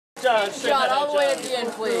John, all the way at the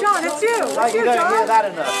end, please. John, it's you. No, you don't hear that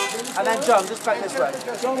enough. And then John, just back this way.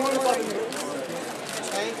 John, thank you.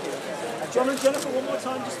 John and Jennifer, one more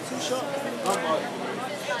time, just 2 shots.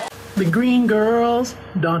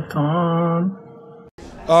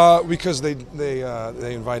 TheGreenGirls.com. Because they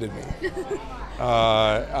invited me.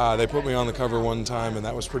 They put me on the cover one time, and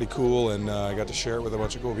that was pretty cool, and I got to share it with a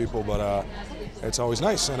bunch of cool people, but it's always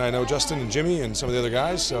nice. And I know Justin and Jimmy and some of the other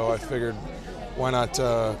guys, so I figured why not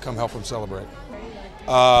come help them celebrate.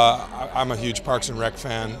 I'm a huge Parks and Rec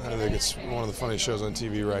fan. I think it's one of the funniest shows on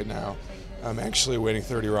TV right now. I'm actually waiting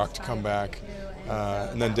 30 Rock to come back,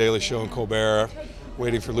 and then Daily Show and Colbert,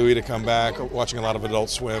 waiting for Louis to come back, watching a lot of Adult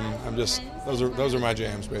Swim. Those are my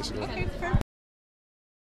jams, basically.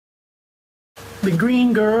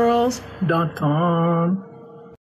 TheGreenGirls.com.